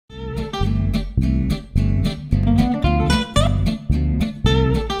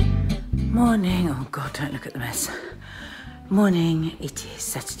Yes, morning. It is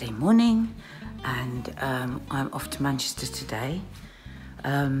Saturday morning and I'm off to Manchester today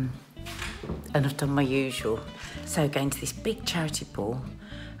and I've done my usual. So going to this big charity ball.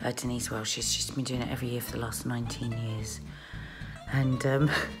 Denise Welsh, she's been doing it every year for the last 19 years. And I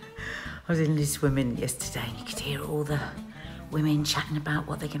was in this women yesterday and you could hear all the women chatting about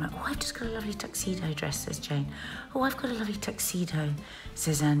what they're going to. Oh, I've just got a lovely tuxedo dress, says Jane. Oh, I've got a lovely tuxedo,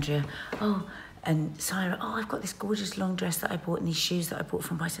 says Andrea. Oh, and Sarah, oh, I've got this gorgeous long dress that I bought and these shoes that I bought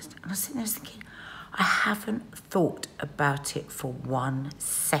from Bicester. And I was sitting there thinking, I haven't thought about it for 1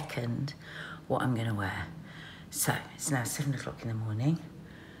 second what I'm going to wear. So it's now 7 o'clock in the morning.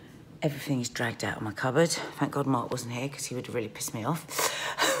 Everything is dragged out of my cupboard. Thank God Mark wasn't here because he would have really pissed me off.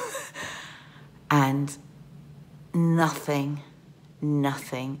 And nothing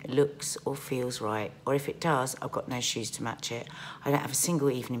looks or feels right. Or if it does, I've got no shoes to match it. I don't have a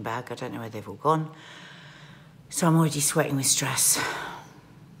single evening bag. I don't know where they've all gone. So I'm already sweating with stress.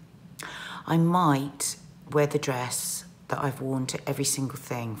 I might wear the dress that I've worn to every single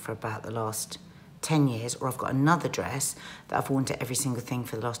thing for about the last 10 years, or I've got another dress that I've worn to every single thing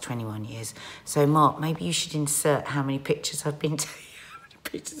for the last 21 years. So Mark, maybe you should insert how many pictures have been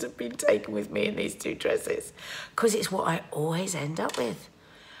taken with me in these two dresses, because it's what I always end up with.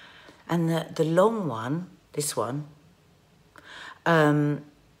 And the long one, this one, I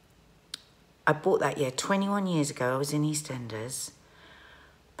bought that 21 years ago. I was in EastEnders,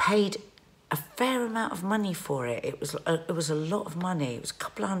 paid a fair amount of money for it. It was a lot of money. It was a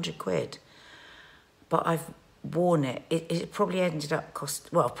couple of £100. But I've worn it. It probably ended up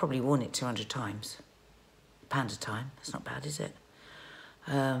well, I've probably worn it 200 times. £1 a time. That's not bad, is it?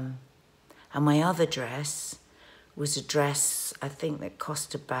 And my other dress was a dress, I think, that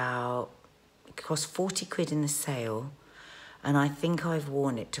cost 40 quid in the sale. And I think I've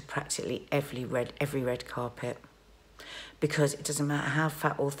worn it to practically every red carpet. Because it doesn't matter how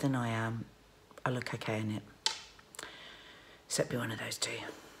fat or thin I am, I look okay in it. So it'd be one of those two.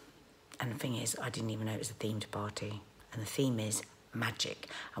 And the thing is, I didn't even know it was a themed party. And the theme is magic.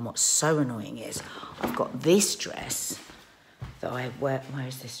 And what's so annoying is, I've got this dress that I wear. Where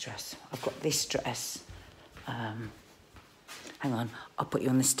is this dress? I've got this dress. Hang on, I'll put you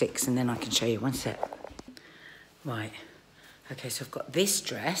on the sticks and then I can show you. One sec. Right. Okay, so I've got this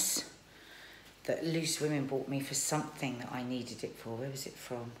dress that Loose Women bought me for something that I needed it for. Where was it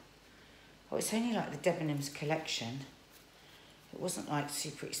from? Oh, it's only like the Debenhams collection. It wasn't like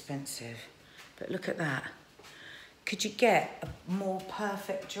super expensive, but look at that. Could you get a more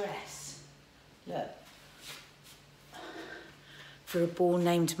perfect dress? Look. For a ball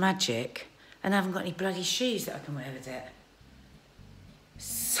named Magic, and I haven't got any bloody shoes that I can wear with it.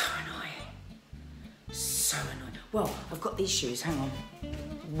 So annoying. So annoying. Well, I've got these shoes, hang on.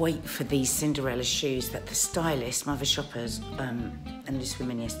 Wait for these Cinderella shoes that the stylist, Mother Shoppers, and Loose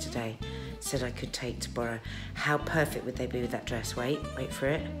Women yesterday said I could take to borrow. How perfect would they be with that dress? Wait for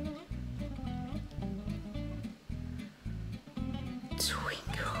it.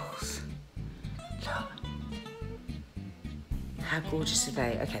 Twinkles. Look. How gorgeous are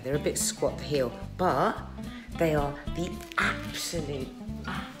they? Okay, they're a bit squat the heel, but they are the absolute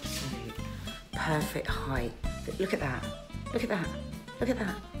perfect height. Look at that. Look at that. Look at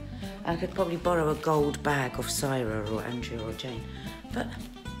that. I could probably borrow a gold bag off Syra or Andrea or Jane, but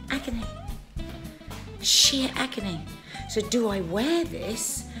agony. Sheer agony. So do I wear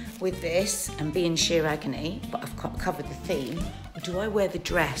this with this and be in sheer agony, but I've covered the theme, or do I wear the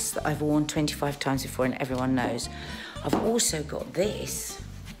dress that I've worn 25 times before and everyone knows? I've also got this,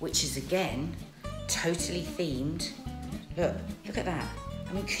 which is again, totally themed. Look at that.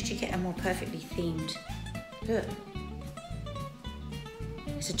 I mean, could you get a more perfectly themed, look.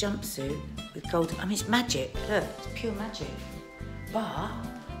 It's a jumpsuit with gold, I mean, it's magic, look, it's pure magic. But,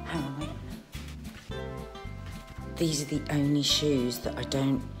 hang on, wait. These are the only shoes that I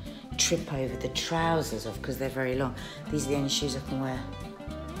don't trip over the trousers of because they're very long. These are the only shoes I can wear.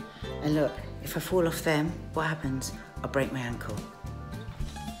 And look, if I fall off them, what happens? I'll break my ankle.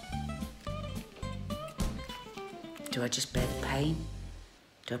 Do I just bear the pain?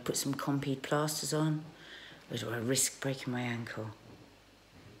 Do I put some Compeed plasters on? Or do I risk breaking my ankle?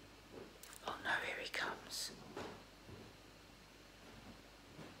 Oh no, here he comes.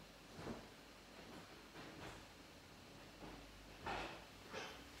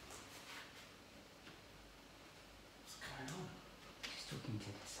 Talking to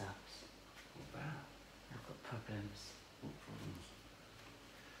the subs. Not bad. I've got problems. What problems?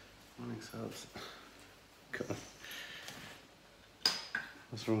 Morning, subs. God.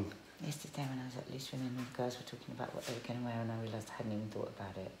 What's wrong? Yesterday when I was at Loose Women, the girls were talking about what they were going to wear and I realised I hadn't even thought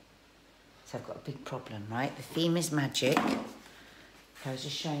about it. So I've got a big problem, right? The theme is magic. I was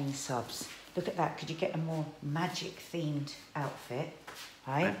just showing the subs. Look at that. Could you get a more magic-themed outfit,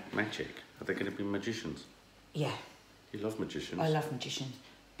 right? Magic? Are they going to be magicians? Yeah. You love magicians. I love magicians.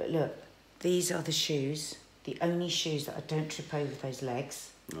 But look, these are the shoes. The only shoes that I don't trip over those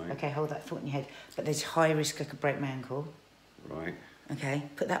legs. Right. Okay, hold that thought in your head. But there's high risk I could break my ankle. Right. Okay,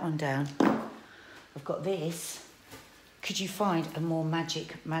 put that one down. I've got this. Could you find a more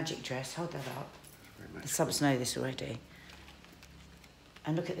magic dress? Hold that up. The subs know this already.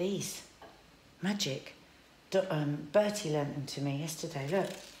 And look at these. Magic. Bertie lent them to me yesterday, look.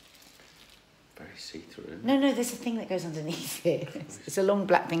 Very see-through. No, there's a thing that goes underneath it. It's a long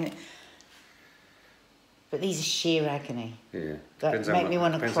black thing. But these are sheer agony. Yeah. That make me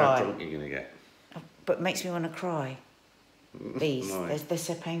want to cry. Depends how drunk you're going to get. But makes me want to cry. These, Right. they're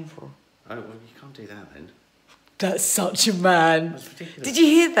so painful. Oh, well, you can't do that then. That's such a man. That's ridiculous. Did you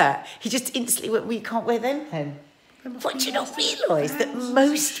hear that? He just instantly went, well, you can't wear them then. What, do you not realise that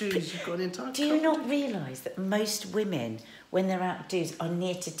most... You've got an entire Do you not realise that most women, when they're outdoors, are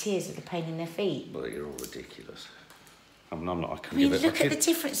near to tears with the pain in their feet? Well, you're all ridiculous. I'm not, I I can mean, give it... look at the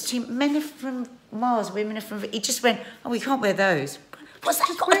difference between men are from Mars, women are from... He just went, oh, we can't wear those. What's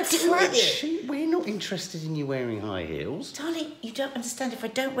that got to do with it? We're not interested in you wearing high heels. Darling, you don't understand. If I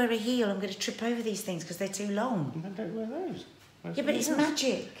don't wear a heel, I'm going to trip over these things because they're too long. Then don't wear those. Yeah, but it's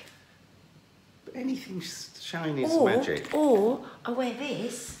magic. But anything shiny is magic. Or I wear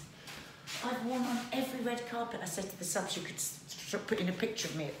this. I've worn on every red carpet. I said to the subs, you could put in a picture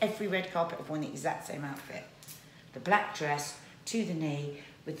of me at every red carpet. I've worn the exact same outfit. The black dress to the knee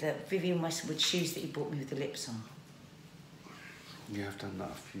with the Vivienne Westwood shoes that he bought me with the lips on. You have done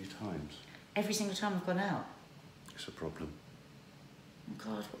that a few times. Every single time I've gone out. It's a problem. Oh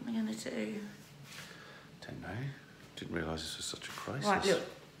God, what am I going to do? Don't know. Didn't realise this was such a crisis. Right, look.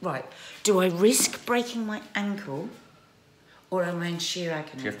 Right. Do I risk breaking my ankle or am I in sheer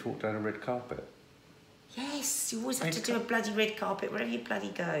agony? Do you have to walk down a red carpet? Yes, you always have to do a bloody red carpet wherever you bloody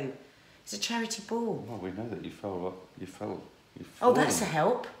go. It's a charity ball. Well, we know that you fell. Oh, that's a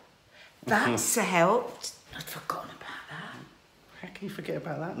help. That's a help. I'd forgotten about that. How can you forget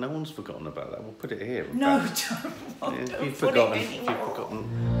about that? No one's forgotten about that. We'll put it here. No, Yeah, don't you've put forgotten. it You've anymore.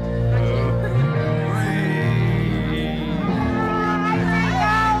 forgotten.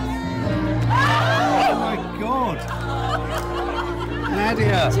 Oh my God!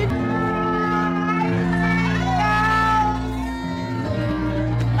 Nadia!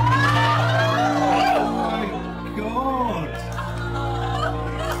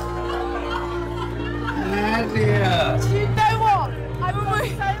 Nadia! Do you know what? I worry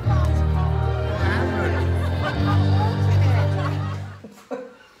so much.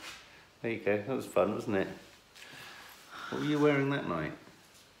 There you go. That was fun, wasn't it? What were you wearing that night?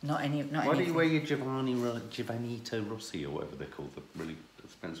 Not any. Why do you wear your Giovanito Rossi or whatever they're called? The really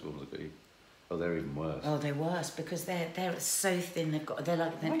expensive ones that got you. Oh, they're even worse. Oh, they're worse because they're so thin. They're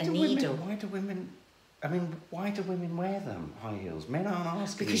like a Why needle. do women wear them, high heels? Men aren't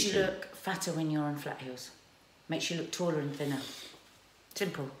asking Because you you to. look fatter when you're on flat heels. Makes you look taller and thinner.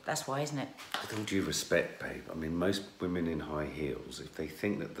 Simple. That's why, isn't it? With all due respect, babe, I mean, most women in high heels, if they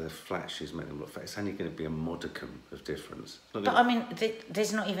think that the flat shoes make them look fat, it's only going to be a modicum of difference. But I mean,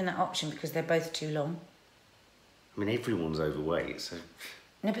 there's not even that option because they're both too long. I mean, everyone's overweight, so...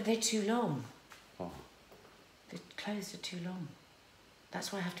 No, but they're too long. Oh. The clothes are too long.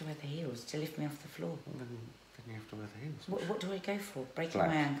 That's why I have to wear the heels to lift me off the floor. Well, then you have to wear the heels. What do I go for? Breaking Black.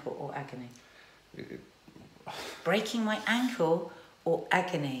 my ankle or agony? Breaking my ankle or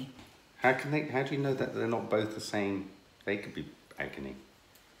agony? How do you know that they're not both the same? They could be agony.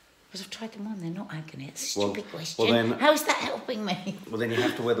 Because I've tried them on, they're not agony. It's a Well- stupid question. well then- How is that helping me? Well, then you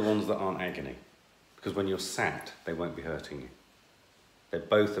have to wear the ones that aren't agony. Because when you're sat, they won't be hurting you. They're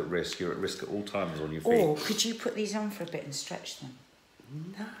both at risk. You're at risk at all times on your feet. Or could you put these on for a bit and stretch them?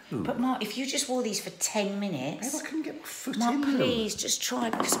 No. But Mark, if you just wore these for 10 minutes... Babe, I couldn't get my foot Mark, in them. please, just try,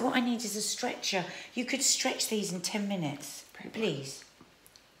 because what I need is a stretcher. You could stretch these in 10 minutes. Please.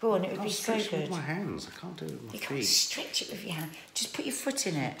 Go on, it would I'll be so stretch good. with my hands. I can't do it with my You can't feet. stretch it with your hand. Just put your foot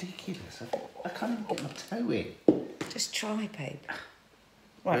in it. Ridiculous. I can't even get my toe in. Just try, babe.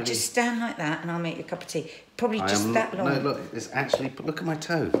 Right, Really? just stand like that and I'll make you a cup of tea. Probably just that long. No, look, it's actually... But look at my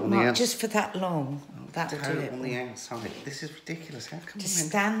toe on the Mark, outside. just for that long. That will do it. on the outside. This is ridiculous. How come Just I'm...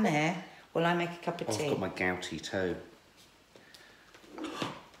 stand there while I make a cup of Oh, I've tea. got my gouty toe.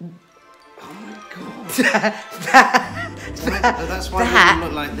 Oh my God. That's why that- women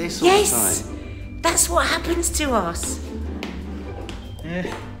look like this all Yes! the time. That's what happens to us.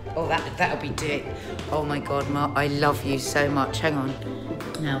 Oh, that'll be it. Oh my God, Mark, I love you so much. Hang on.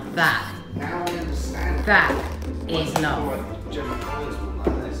 Now that understand. That is love. Gemma Collins will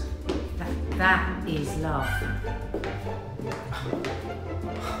like this. That is love.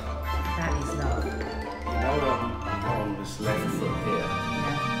 That is love. You know, on this left foot here, Yeah.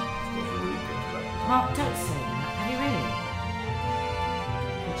 it's got a really good play. Mark, don't say that. Have you really?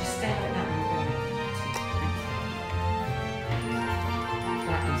 You just stare at that and go.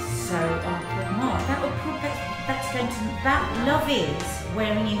 That is so awkward. Mark, that would probably, that's going to, that love is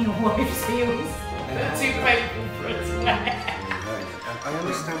wearing in your wife's heels. They're too painful for it to wear. I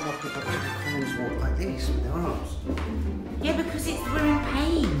understand why people Collins walk like this with their arms. Yeah, because we're in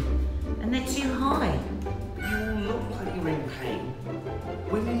pain and they're too high. You all look like you're in pain.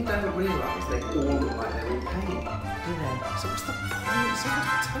 Women don't realise they all look like they're in pain. Do they? So what's the point? So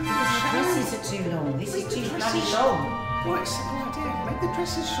totally The dresses are too long. This is too bloody dresses long. Right, simple idea. Make the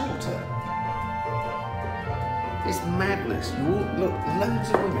dresses shorter. It's madness. You all look, loads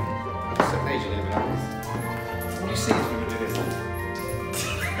of women. At a certain age, you're going to be like this. When you see these women do this,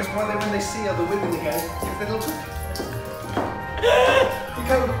 that's why when they see other women, they go, if they look. You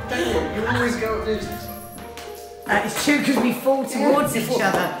go, don't you? You always go and do this. It's true because we fall towards each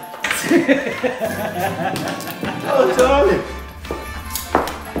other. Oh, darling.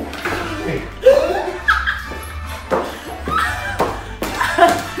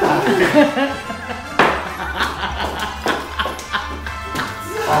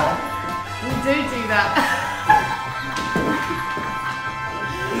 We do that.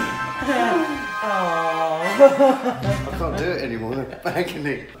 I can't do it anymore. They're bagging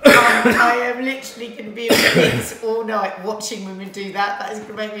it. I am literally going to be in this all night watching women do that. That is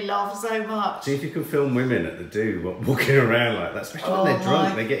going to make me laugh so much. See if you can film women at the do walking around like that, especially when they're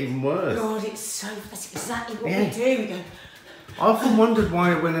drunk. They get even worse. God, that's exactly what we do. We go, I often wondered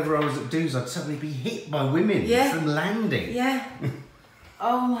why, whenever I was at do's, I'd suddenly be hit by women from landing. yeah.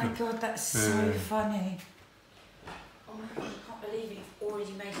 Oh my God, that's so funny. Oh my God, I can't believe you've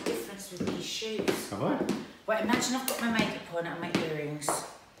already made a difference with these shoes. Have I? Wait, imagine I've got my makeup on and my earrings.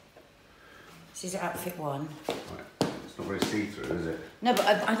 This is outfit one. Right. It's not very see-through, is it? No, but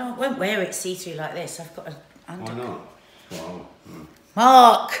I won't wear it see-through like this. I've got a under. Why not? Well,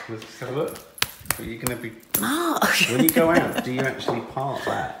 Mark! let's have a look. Are you going to be... Mark! When you go out, do you actually part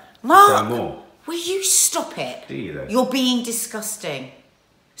that? Mark! So more? Will you stop it? Do you though? You're being disgusting.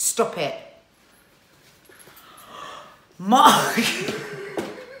 Stop it. Mark!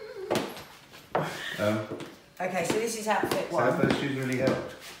 Okay, so this is outfit So one. have those shoes really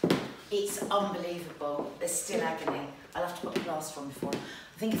helped? It's unbelievable. There's still agony. I'll have to put a plaster on before.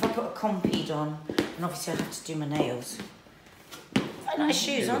 I think if I put a compede on, and obviously I have to do my nails. Quite nice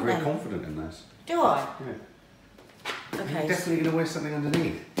shoes, You're aren't very they? confident in those. Do I? Yeah. Okay. You're definitely going to wear something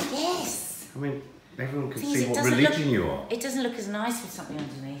underneath. Yes. I mean, everyone can Thing is, see it what doesn't religion look- you are. It doesn't look as nice with something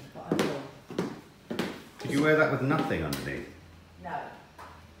underneath, but I will. Could you wear that with nothing underneath? No.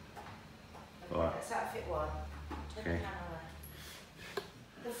 Right. That's outfit one. Turn the Okay. camera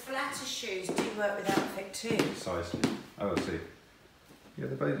around. The flatter shoes do work with outfit two. Precisely. Oh, I see. Yeah,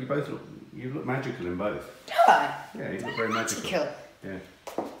 you look magical in both. Do I? Yeah, you look very magical. Magical. Yeah.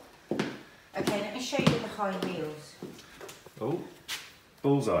 Okay, let me show you the high heels. Oh,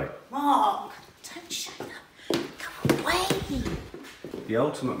 bullseye. Mark, don't show that. Go away. The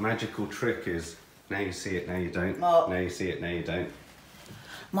ultimate magical trick is now you see it, now you don't. Mark. Now you see it, now you don't.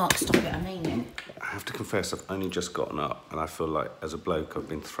 Mark, stop it, I mean it. I have to confess, I've only just gotten up and I feel like, as a bloke, I've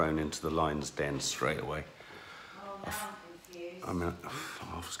been thrown into the lion's den straight away. Oh, now I'm confused. I mean, I'm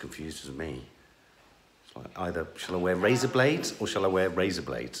half as confused as me. It's like either, shall I wear razor blades or shall I wear razor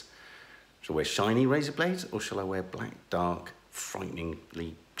blades? Shall I wear shiny razor blades or shall I wear black, dark,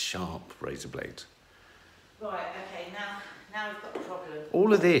 frighteningly sharp razor blades? Right, okay, now we've got a problem.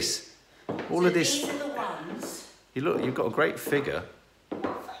 All of this. These are the ones. You've got a great figure.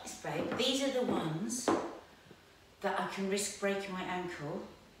 Thanks, babe. These are the ones that I can risk breaking my ankle.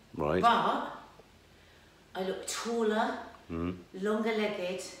 Right. But I look taller, longer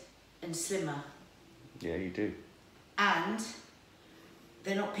legged, and slimmer. Yeah, you do. And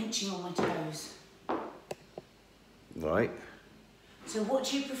they're not pinching on my toes. Right. So what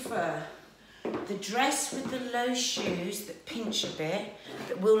do you prefer? The dress with the low shoes that pinch a bit,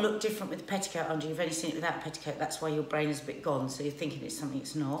 that will look different with the petticoat under. You've only seen it without a petticoat, that's why your brain is a bit gone, so you're thinking it's something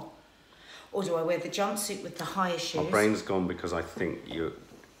it's not. Or do I wear the jumpsuit with the higher shoes? My brain's gone because I think you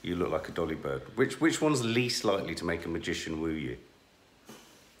look like a dolly bird. Which one's least likely to make a magician woo you?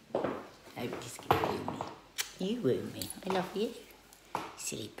 Nobody's gonna woo me. You woo me. I love you.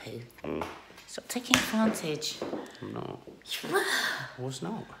 Silly poo. Stop taking advantage. I'm not. You were. I was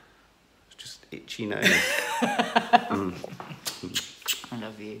not. It's just itchy nose. I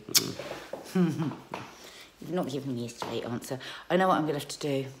love you. You've not given me a straight answer. I know what I'm going to have to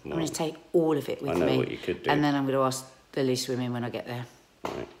do. I'm going to take all of it with me. I know what you could do. And then I'm going to ask the Loose Women when I get there.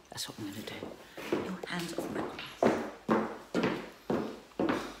 Right. That's what I'm going to do. Your hands off my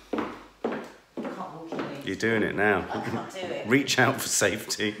can't walk in these. You're doing it now. I can't do it. Reach out for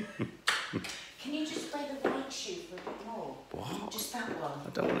safety. Can you just wear the white shoe for a bit more? What? Just that one. I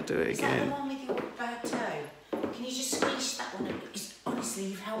don't want to do it Is that again. the one with your bad toe? Can you just squeeze that one? Honestly,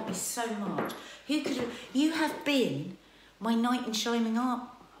 you've helped me so much. Who could have? You have been my knight in shining armour.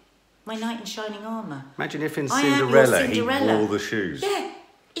 My knight in shining armour. Imagine if in I am your Cinderella he Cinderella. wore the shoes. Yeah,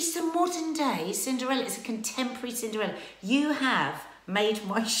 it's the modern day Cinderella. It's a contemporary Cinderella. You have made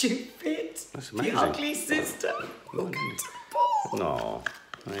my shoe fit. That's amazing. The ugly sister. Look at the ball. No,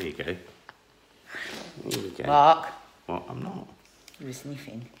 there you go. There you go. Mark. What? I'm not. You were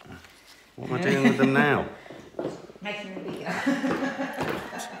sniffing. What am I doing with them now? Making them bigger.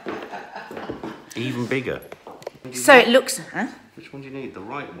 Even bigger. So it looks, huh? Which one do you need? The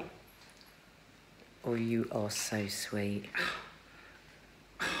right one? Oh, you are so sweet.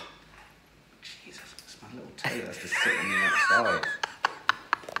 Jesus, it's my little toe that's just sitting on the outside.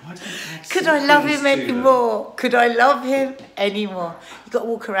 Why don't I Could I love him simply do anymore? Could I love him anymore? You've got to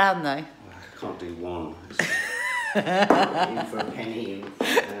walk around though. that? I can't do one. In for a penny.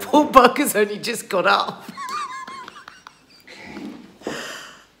 And, Poor bugger's only just got up.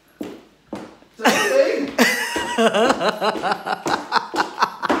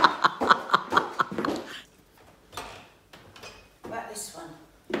 About this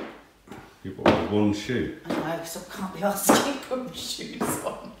one. You've got one shoe. I know, because I can't be asked to put my shoes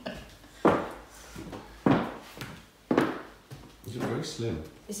on. Is it very slim?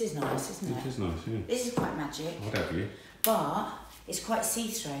 This is nice, isn't it? It is nice, yeah. This is quite magic. I'd have you. But it's quite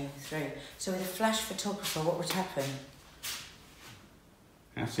see-through. So with a flash photographer, what would happen?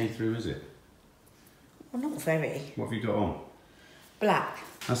 How see-through is it? Well, not very. What have you got on? Black.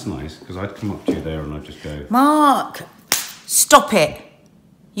 That's nice, because I'd come up to you there and I'd just go... Mark! Stop it!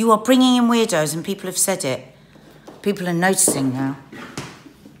 You are bringing in weirdos and people have said it. People are noticing now.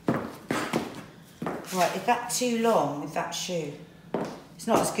 Right, is that too long with that shoe? It's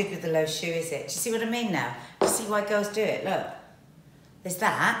not as good with the low shoe, is it? Do you see what I mean now? Do you see why girls do it? Look. There's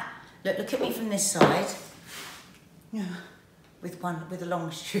that. Look at me from this side. Yeah. With a long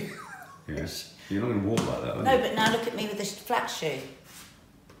shoe. Yes. You're not going to walk like that, are No, you? but now look at me with this flat shoe.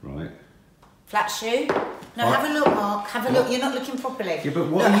 Right. Flat shoe? No, What? have a look, Mark. Have a look. You're not looking properly. Yeah,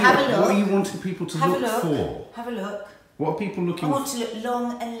 but Look, have a look. what are you wanting people to Have a look for? Have a look. What are people looking I for? want to look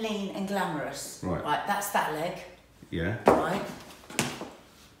long and lean and glamorous. Right. Right, that's that leg. Yeah. Right.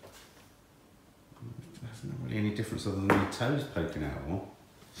 There's not really any difference other than your toes poking out more.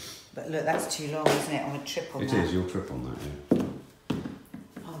 But look, that's too long, isn't it? I'm going to trip on It that. is, you'll trip on that, yeah.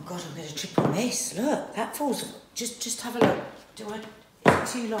 Oh, God, I'm going to trip on this. Look, that falls. Just have a look. Is it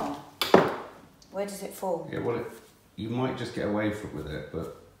too long? Where does it fall? Yeah, well, you might just get away with it,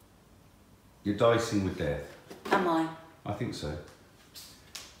 but you're dicing with death. Am I? I think so.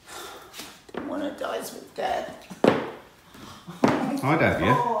 I want to dice with death. I'd have you.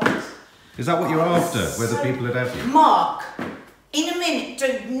 God. Is that what you're after? Whether people would have you? Mark, in a minute,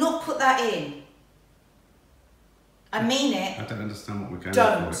 do not put that in. I mean it. I don't understand what we're going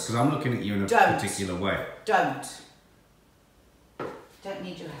Don't. for. Because I'm looking at you in a Don't. particular way. Don't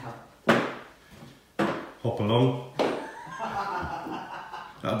need your help. Hop along.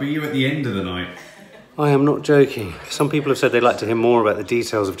 That'll be you at the end of the night. I am not joking. Some people have said they'd like to hear more about the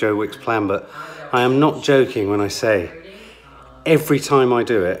details of Joe Wick's plan, but I am not joking when I say every time I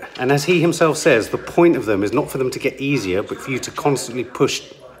do it, and as he himself says, the point of them is not for them to get easier, but for you to constantly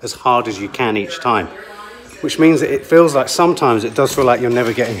push as hard as you can each time. Which means that it feels like sometimes it does feel like you're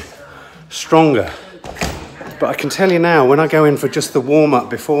never getting stronger. But I can tell you now, when I go in for just the warm-up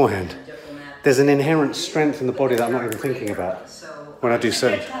beforehand, there's an inherent strength in the body that I'm not even thinking about when I do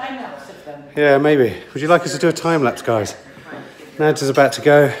certain... Yeah, maybe. Would you like us to do a time-lapse, guys? Nadia's about to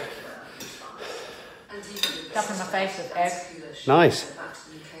go. Stuff in my face with egg. Nice.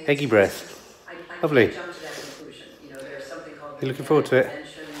 Eggy breath. Lovely. You looking forward to it?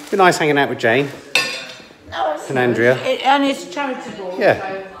 Be nice hanging out with Jane and Andrea. And it's charitable.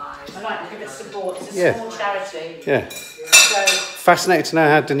 Yeah. So I like to give it support. It's a Yeah. small charity. Yeah. So, Fascinated to know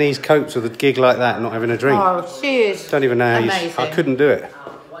how Denise copes with a gig like that and not having a drink. oh, she is. Don't even know how amazing. I couldn't do it.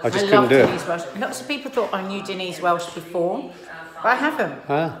 I just couldn't love do Denise it. Welsh. Lots of people thought I knew Denise Welsh before, but I haven't.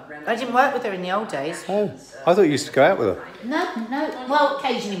 Ah. I didn't work with her in the old days. Oh, I thought you used to go out with her. No. Well,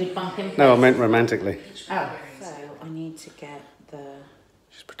 occasionally we'd bump into. No, I meant romantically. Oh. So I need to get the.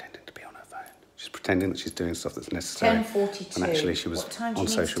 She's pretending to be on her phone. She's pretending that she's doing stuff that's necessary. 10:42. And actually she was what time do on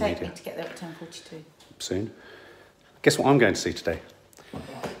you social need to take media. me to get there at 10:42? Soon. Guess what I'm going to see today?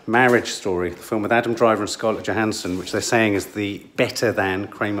 Marriage Story, the film with Adam Driver and Scarlett Johansson, which they're saying is the better than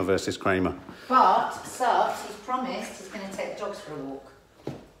Kramer versus Kramer. But Subs, he's promised he's going to take the dogs for a walk.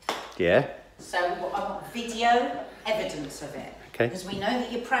 Yeah? So I want video evidence of it. Okay. Because we know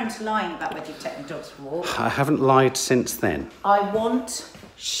that you're prone to lying about whether you've taken the dogs for a walk. I haven't lied since then. I want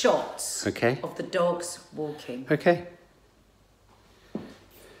shots Okay. of the dogs walking. Okay.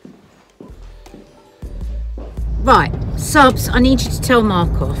 Right, Subs, I need you to tell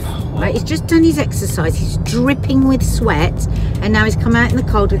Mark off. Right, he's just done his exercise. He's dripping with sweat, and now he's come out in the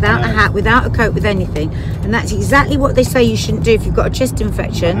cold without a hat, without a coat, with anything. And that's exactly what they say you shouldn't do if you've got a chest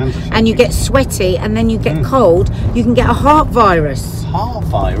infection and you get sweaty and then you get cold. You can get a heart virus. Heart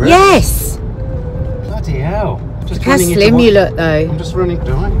virus? Yes. Bloody hell. Look how slim you look, though. I'm just running.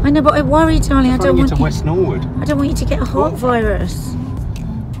 Do I? I know, but I worry, darling. I don't want to West Norwood. I don't want you to get a heart virus.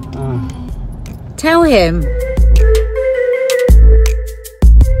 Tell him.